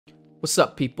What's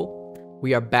up, people?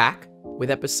 We are back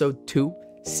with episode 2,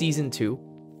 season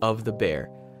 2 of The Bear.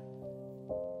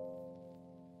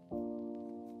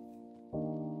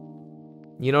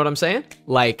 You know what I'm saying?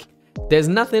 Like, there's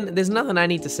nothing I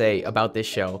need to say about this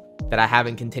show that I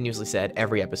haven't continuously said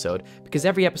every episode, because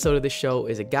every episode of this show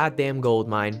is a goddamn gold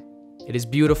mine. It is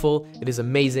beautiful, it is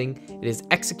amazing, it is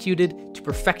executed to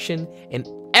perfection in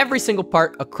every single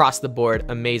part across the board.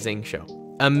 Amazing show.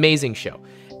 Amazing show.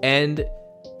 And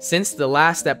since the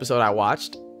last episode I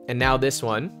watched, and now this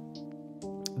one,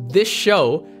 this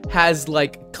show has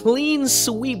like clean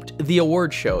sweeped the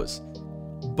award shows.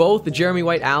 Both Jeremy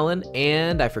White Allen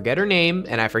and I forget her name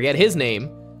and I forget his name,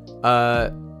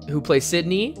 who plays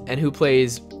Sydney and who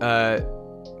plays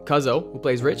Cuzzo, who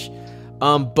plays Rich.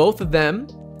 Both of them,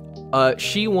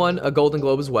 she won a Golden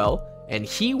Globe as well, and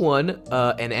he won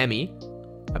an Emmy,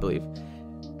 I believe.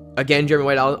 Again, Jeremy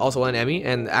White Allen also won an Emmy,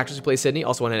 and the actress who plays Sydney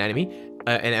also won an Emmy.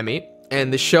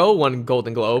 And the show won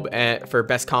Golden Globe for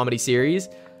Best Comedy Series,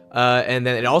 and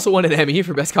then it also won an Emmy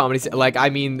for Best Comedy. Like,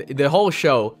 I mean, the whole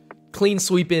show, clean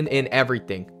sweeping in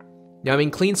everything. You know what I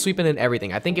mean? Clean sweeping in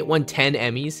everything. I think it won 10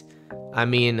 Emmys. I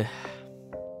mean,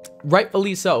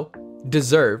 rightfully so.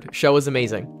 Deserved. Show is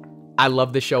amazing. I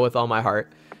love this show with all my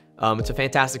heart. It's a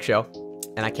fantastic show,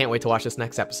 and I can't wait to watch this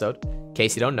next episode. In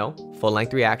case you don't know,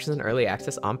 full-length reactions and early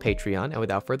access on Patreon. And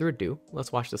without further ado,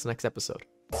 let's watch this next episode.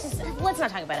 Let's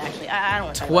not talk about it, actually. I don't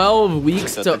want to talk 12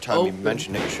 weeks to time open. you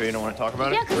mentioned it, you sure you don't want to talk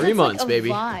about it? Yeah, 'cause 3 it's months, like a baby.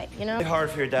 vibe, you know? It's hard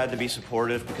for your dad to be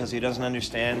supportive because he doesn't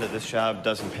understand that this job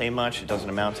doesn't pay much, it doesn't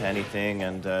amount to anything,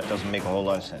 and it doesn't make a whole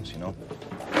lot of sense, you know?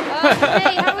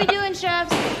 Hey, how we doing,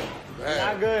 chefs?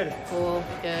 Not good. Cool,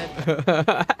 good.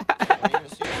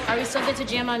 Are we still good to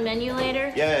jam on menu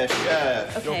later? Yeah,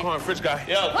 chef. Okay. Yo, come on, fridge guy.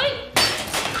 Yo. Wait!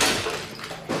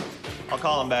 I'll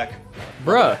call him back.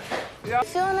 Bruh. You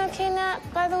feeling okay, Nat?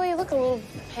 By the way, you look a little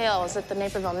pale. Is it the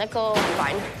Naperville nickel?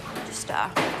 Fine. Just,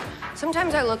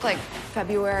 sometimes I look like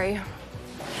February.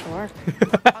 Sure.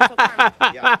 Also,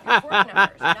 Carmen, your work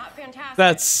numbers, not fantastic.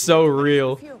 That's so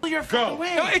real. Your go.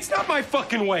 No, it's not my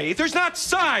fucking way. There's not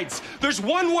sides. There's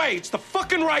one way. It's the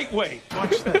fucking right way.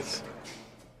 Watch this.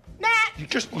 You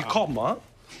called mom?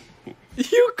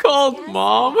 You called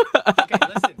mom? Okay,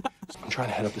 listen. I'm trying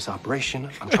to head up this operation.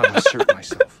 I'm trying to assert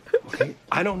myself. Okay?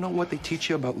 I don't know what they teach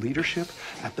you about leadership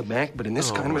at the bank, but in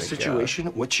this kind of my a situation,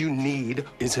 what you need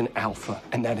is an alpha,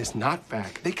 and that is not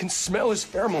fact. They can smell his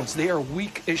pheromones. They are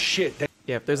weak as shit.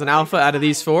 Yeah, if there's an alpha out of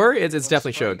these 4, it's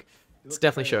definitely Suge. It's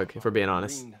definitely Suge, if we're being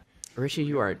honest. Richie,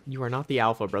 you are not the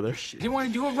alpha, brother. I didn't want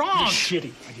to do it wrong. You're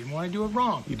shitty. I didn't want to do it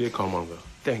wrong. You did call mom, though.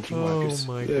 Thank you, Oh Marcus.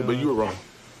 my Yeah, god. but you were wrong.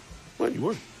 What? You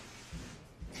were.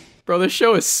 Bro, this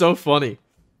show is so funny.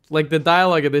 Like, the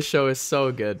dialogue of this show is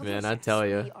so good, man, I tell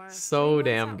you. So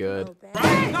damn good.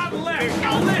 Right? Not left.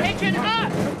 Not left. Take it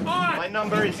up. Come on. My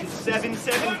number is What are you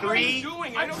 773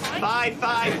 doing? I don't like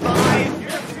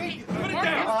 555 Put it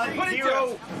down. Put it down.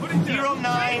 0 Put it down.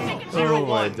 0901. Oh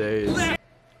my days.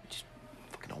 Just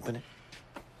fucking open it.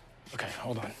 Okay,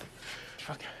 hold on.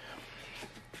 Fuck.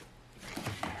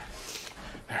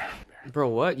 Bro,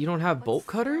 what? You don't have bolt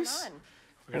cutters?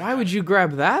 Why would you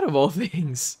grab that of all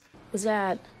things? Was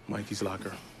that... Mikey's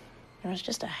locker. There was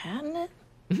just a hat in it?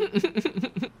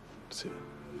 That's it.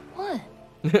 What?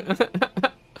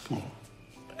 Come on,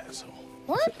 asshole.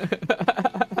 What?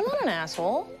 I'm not an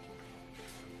asshole.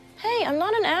 Hey, I'm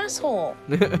not an asshole.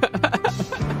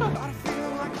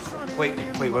 Wait.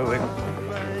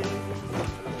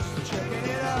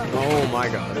 Oh my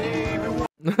god.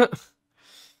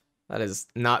 That is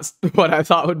not what I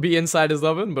thought would be inside his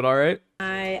oven, but alright.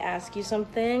 I ask you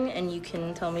something, and you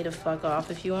can tell me to fuck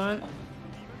off if you want.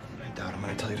 I doubt I'm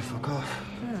gonna tell you to fuck off.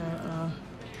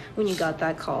 When you got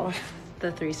that call,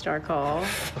 the 3-star call.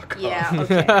 Yeah,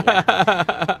 Okay.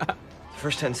 Yeah. The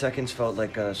first 10 seconds felt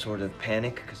like a sort of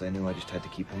panic because I knew I just had to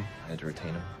keep him. I had to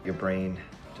retain him. Your brain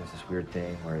does this weird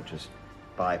thing where it just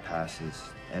bypasses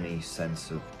any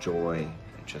sense of joy.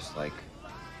 It just like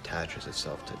attaches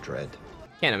itself to dread.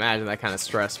 Can't imagine that kind of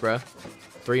stress, bro.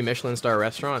 3 Michelin star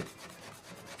restaurant.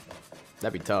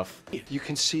 That'd be tough. You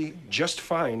can see just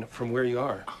fine from where you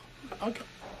are. Okay.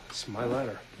 It's my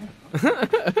ladder.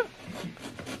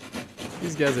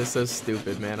 These guys are so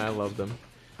stupid, man. I love them.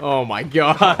 Oh my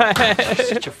god.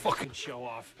 Such a fucking show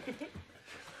off.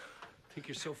 Think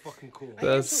you're so fucking cool.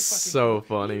 That's so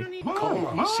funny. Call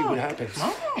mom. See what happens.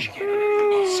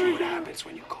 See what happens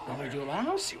when you call her.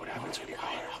 See what happens when you call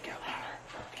her. I'll get louder.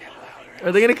 Get louder.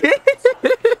 Are they gonna kiss?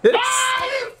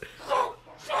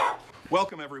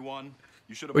 Welcome, everyone.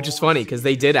 Which is funny, because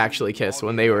they did actually kiss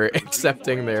when they were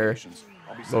accepting their,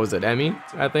 what was it, Emmy,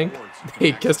 I think?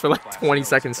 They kissed for like 20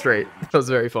 seconds straight. That was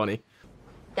very funny.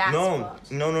 That's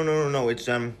gross. No. It's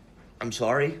I'm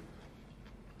sorry.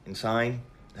 And sign.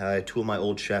 Two of my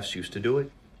old chefs used to do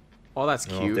it. Oh, that's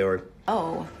You know, cute. they were.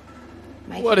 Oh.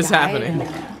 Mikey What is died, happening?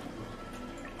 and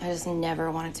I just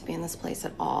never wanted to be in this place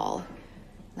at all.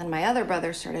 Then my other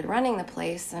brother started running the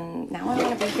place, and now I'm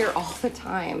gonna be here all the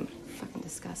time. Fucking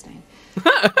disgusting.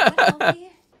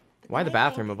 Why the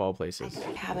bathroom of all places?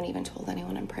 I haven't even told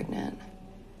anyone I'm pregnant.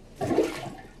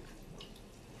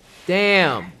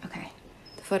 Damn. Okay.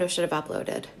 The photo should have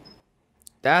uploaded.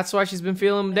 That's why she's been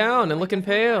feeling down and looking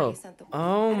pale.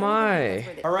 Oh my.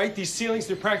 All right, these ceilings,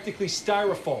 they're practically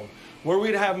styrofoam. Where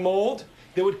we'd have mold,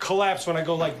 they would collapse when I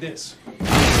go like this.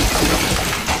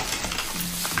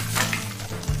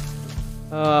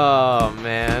 Oh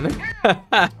man.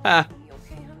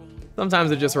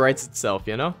 Sometimes it just writes itself,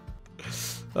 you know?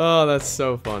 Oh, that's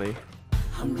so funny.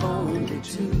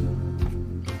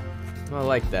 I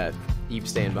like that. Eve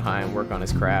staying behind, work on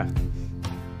his craft.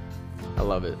 I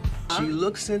love it. She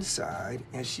looks inside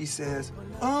and she says,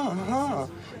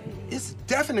 it's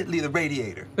definitely the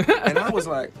radiator. And I was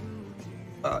like,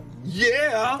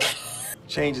 yeah.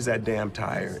 Changes that damn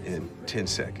tire in 10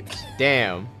 seconds.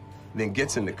 Damn. Then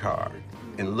gets in the car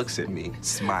and looks at me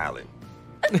smiling.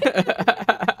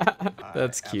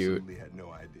 That's cute. Absolutely had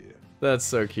no idea. That's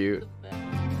so cute.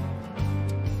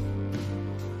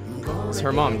 Is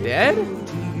her mom dead?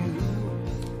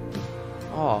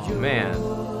 Oh man.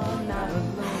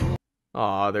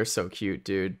 Oh, they're so cute,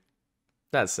 dude.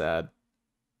 That's sad.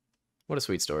 What a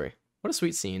sweet story. What a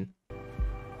sweet scene.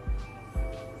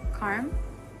 Carm?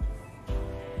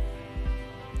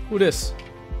 Who this?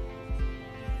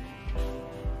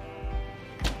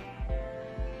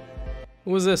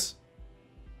 Who was this?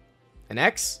 An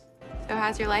ex? So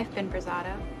how's your life been,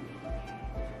 Brazado?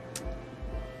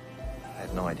 I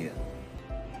have no idea.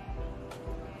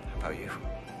 How about you?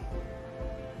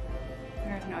 I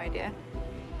have no idea.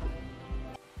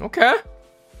 Okay.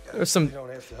 There's You don't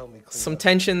have to help me clean some up.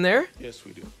 tension there. Yes,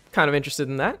 we do. Kind of interested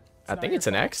in that. I think it's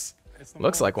an ex.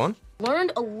 Looks like one.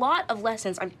 Learned a lot of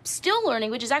lessons. I'm still learning,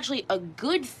 which is actually a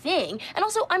good thing. And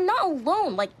also, I'm not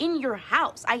alone, like in your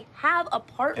house. I have a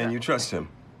partner. And you trust him?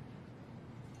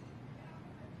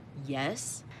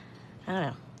 Yes. I don't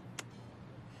know.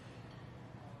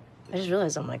 I just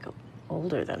realized I'm like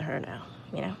older than her now,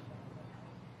 you know?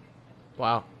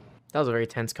 Wow. That was a very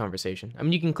tense conversation. I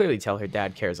mean, you can clearly tell her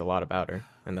dad cares a lot about her,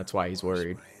 and that's why he's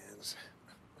worried.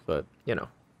 But, you know,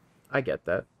 I get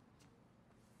that.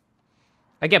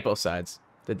 I get both sides,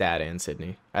 the dad and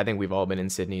Sydney. I think we've all been in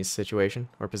Sydney's situation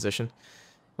or position.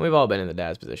 And we've all been in the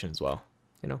dad's position as well.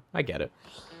 You know, I get it.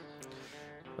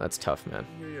 That's tough, man.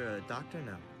 You're a doctor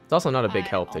now. It's also not a big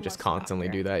help to just constantly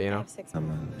do that, you know?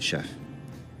 I'm a chef.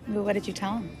 Well, what did you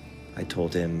tell him? I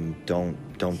told him, don't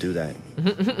do that.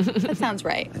 That sounds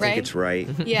right, I think it's right.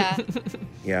 Yeah.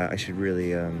 Yeah, I should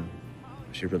really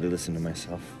listen to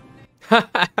myself. Why,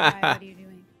 what are you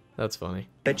doing? That's funny.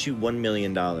 Bet you $1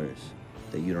 million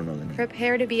that you don't know the name.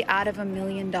 Prepare to be out of $1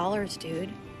 million, dude.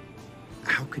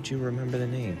 How could you remember the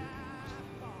name?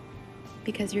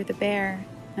 Because you're the bear,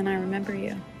 and I remember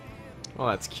you. Oh,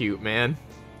 that's cute, man.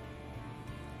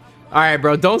 All right,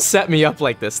 bro. Don't set me up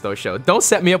like this, though, show. Don't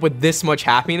set me up with this much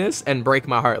happiness and break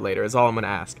my heart later, is all I'm going to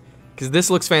ask. Because this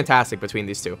looks fantastic between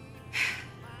these two.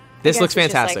 This looks Guess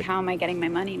it's just fantastic. like, how am I getting my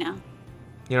money now?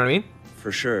 You know what I mean?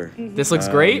 For sure. This looks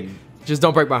great. Just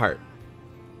don't break my heart.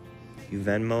 You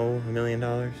Venmo $1 million?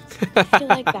 I feel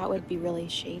like that would be really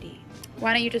shady.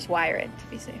 Why don't you just wire it to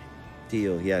be safe?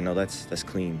 Deal. Yeah, no, that's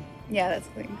clean. Yeah, that's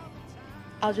clean.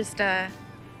 I'll just get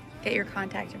your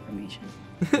contact information.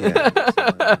 Yeah.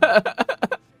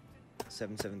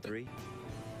 773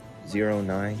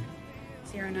 09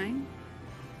 09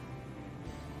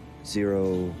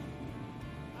 02.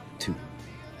 02.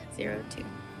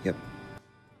 Yep.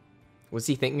 Was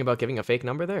he thinking about giving a fake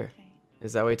number there?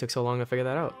 Is that why it took so long to figure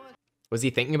that out? Was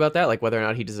he thinking about that, like whether or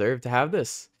not he deserved to have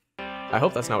this? I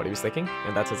hope that's not what he was thinking,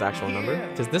 and that's his actual number,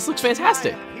 because this looks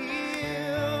fantastic.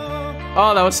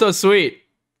 Oh, that was so sweet.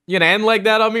 You gonna end like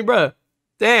that on me, bruh?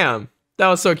 Damn, that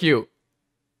was so cute.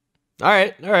 All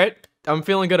right. I'm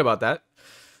feeling good about that.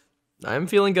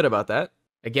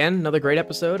 Again, another great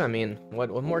episode. I mean, what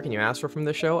more can you ask for from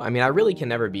this show? I mean, I really can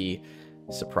never be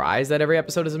surprised that every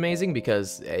episode is amazing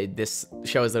because this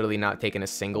show is literally not taking a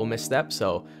single misstep.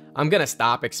 So I'm gonna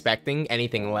stop expecting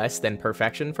anything less than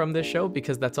perfection from this show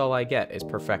because that's all I get is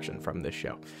perfection from this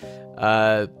show.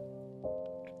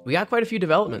 We got quite a few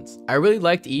developments. I really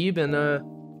liked Ebe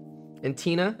and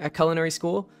Tina at culinary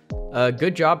school.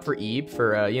 Good job for Ebe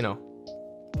for you know,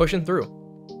 pushing through.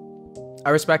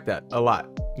 I respect that a lot.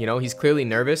 You know, he's clearly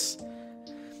nervous,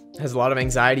 has a lot of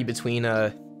anxiety between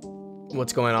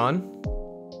what's going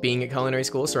on being at culinary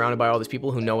school, surrounded by all these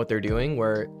people who know what they're doing,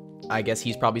 where I guess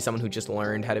he's probably someone who just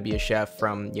learned how to be a chef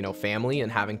from, you know, family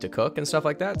and having to cook and stuff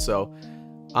like that. So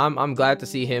I'm glad to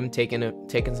see him taking it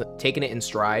in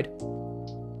stride,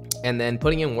 and then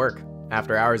putting in work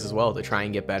after hours as well to try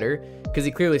and get better, because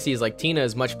he clearly sees like Tina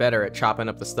is much better at chopping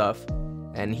up the stuff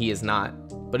and he is not,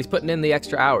 but he's putting in the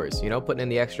extra hours, you know, putting in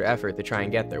the extra effort to try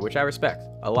and get there, which I respect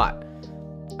a lot.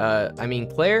 I mean,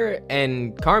 Claire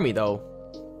and Carmy though,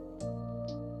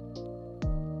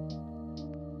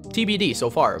 TBD so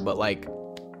far, but like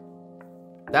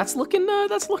that's looking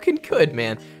good,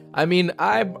 man. I mean,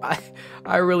 I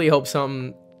really hope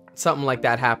something like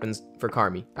that happens for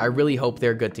Carmy. I really hope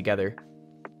they're good together,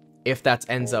 if that's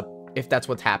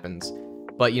what happens.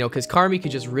 But, you know, because Carmy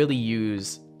could just really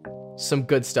use some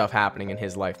good stuff happening in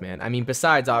his life, man. I mean,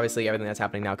 besides obviously everything that's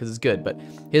happening now, because it's good, but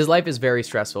his life is very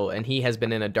stressful, and he has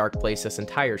been in a dark place this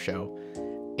entire show,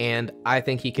 and I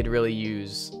think he could really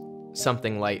use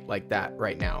something light like that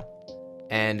right now.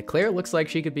 And Claire looks like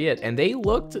she could be it, and they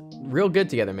looked real good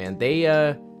together, man.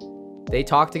 They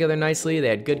talked together nicely. They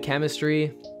had good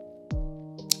chemistry.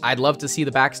 I'd love to see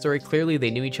the backstory. Clearly, they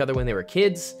knew each other when they were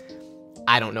kids.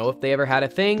 I don't know if they ever had a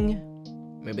thing.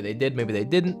 Maybe they did, maybe they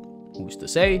didn't. Who's to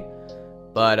say?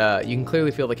 But you can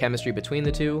clearly feel the chemistry between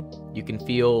the two. You can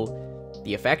feel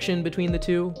the affection between the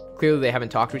two. Clearly, they haven't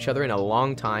talked to each other in a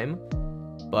long time.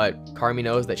 But Carmy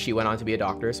knows that she went on to be a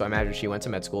doctor, so I imagine she went to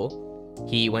med school.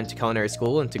 He went to culinary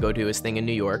school and to go do his thing in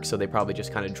New York, so they probably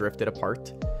just kind of drifted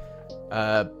apart.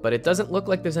 But it doesn't look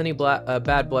like there's any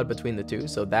bad blood between the two,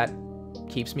 so that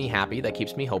keeps me happy. That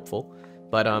keeps me hopeful.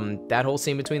 But that whole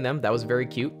scene between them, that was very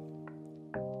cute.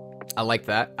 I like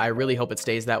that. I really hope it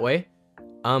stays that way.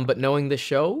 But knowing the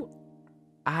show,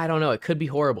 I don't know. It could be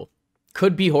horrible.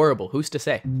 Could be horrible. Who's to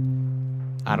say?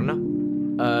 I don't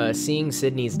know. Seeing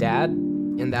Sydney's dad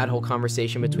and that whole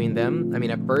conversation between them, I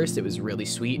mean, at first it was really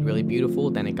sweet, really beautiful.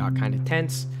 Then it got kind of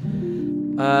tense.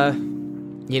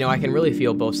 You know, I can really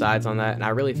feel both sides on that, and I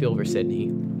really feel for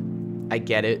Sydney. I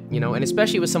get it, you know, and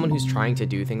especially with someone who's trying to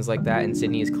do things like that, and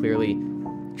Sydney is clearly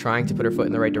trying to put her foot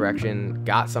in the right direction,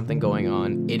 got something going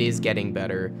on, it is getting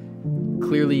better,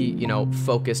 clearly, you know,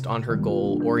 focused on her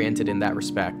goal, oriented in that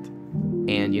respect.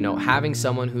 And, you know, having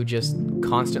someone who just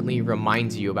constantly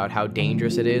reminds you about how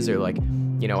dangerous it is, or like,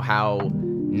 you know, how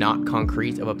not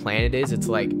concrete of a plan it is, it's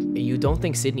like, you don't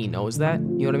think Sydney knows that? You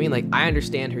know what I mean? Like, I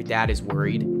understand her dad is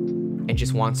worried and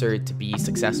just wants her to be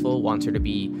successful, wants her to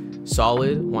be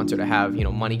solid, wants her to have, you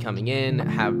know, money coming in,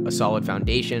 have a solid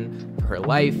foundation for her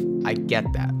life. I get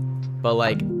that. But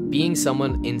like, being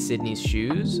someone in Sydney's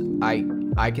shoes,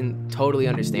 I can totally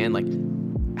understand like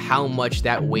how much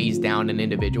that weighs down an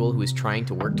individual who is trying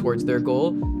to work towards their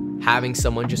goal, having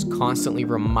someone just constantly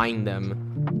remind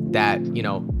them that, you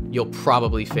know, you'll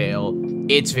probably fail,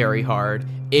 it's very hard,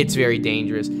 it's very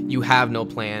dangerous, you have no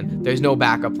plan, there's no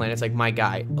backup plan. It's like, my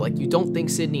guy, like, you don't think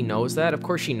Sydney knows that? Of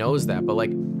course she knows that, but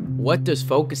like, what does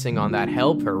focusing on that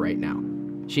help her right now?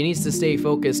 She needs to stay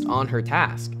focused on her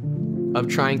task of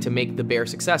trying to make the bear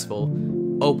successful,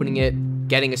 opening it,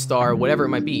 getting a star, whatever it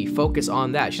might be. Focus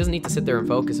on that. She doesn't need to sit there and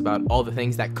focus about all the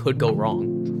things that could go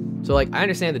wrong. So like, I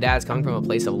understand the dad's coming from a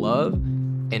place of love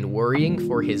and worrying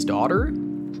for his daughter,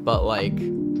 but like,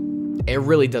 it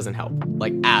really doesn't help,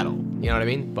 like, at all. You know what I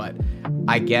mean? But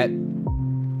I get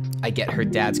her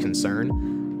dad's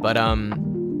concern. But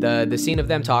the scene of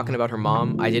them talking about her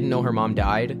mom, I didn't know her mom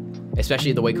died,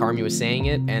 especially the way Carmy was saying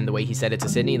it and the way he said it to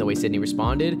Sydney and the way Sydney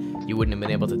responded. You wouldn't have been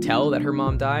able to tell that her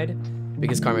mom died,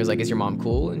 because Carmy was like, is your mom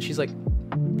cool? And she's like,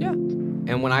 yeah.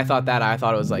 And when I thought that, I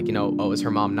thought it was like, you know, oh, is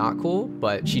her mom not cool?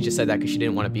 But she just said that because she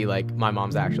didn't want to be like, my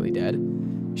mom's actually dead.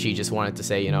 She just wanted to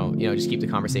say, you know, just keep the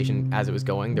conversation as it was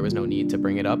going. There was no need to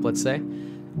bring it up, let's say.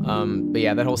 But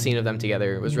yeah, that whole scene of them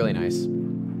together, it was really nice.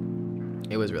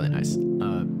 It was really nice.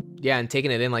 Yeah, and taking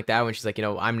it in like that when she's like, you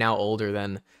know, I'm now older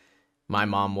than my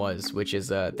mom was, which is,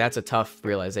 that's a tough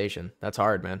realization. That's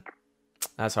hard, man.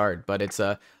 That's hard. But it's,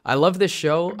 I love this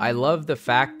show. I love the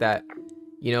fact that,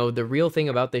 you know, the real thing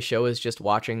about this show is just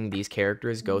watching these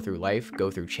characters go through life, go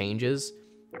through changes,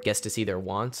 gets to see their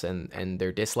wants and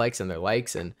their dislikes and their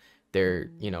likes and their,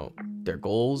 you know, their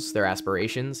goals, their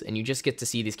aspirations, and you just get to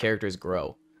see these characters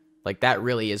grow. Like, that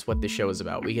really is what this show is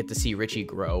about. We get to see Richie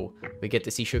grow, we get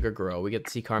to see Sugar grow, we get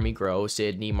to see Carmy grow,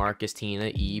 Sydney, Marcus,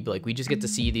 Tina, Ebe. Like, we just get to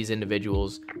see these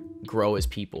individuals grow as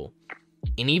people.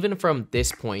 And even from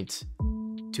this point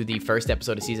to the first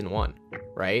episode of season 1,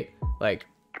 right? Like,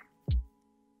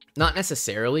 not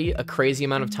necessarily a crazy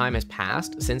amount of time has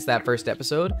passed since that first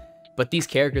episode, but these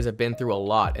characters have been through a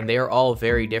lot, and they are all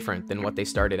very different than what they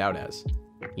started out as.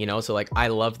 You know, so like, I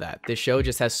love that. This show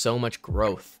just has so much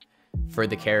growth for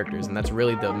the characters, and that's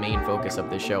really the main focus of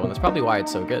this show, and that's probably why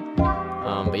it's so good.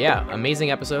 But yeah,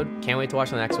 amazing episode. Can't wait to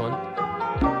watch the next one.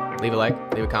 Leave a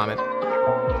like, leave a comment.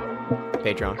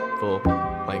 Patreon, full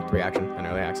length reaction and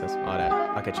early access, all that.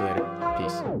 I'll catch you later.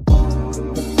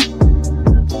 Peace.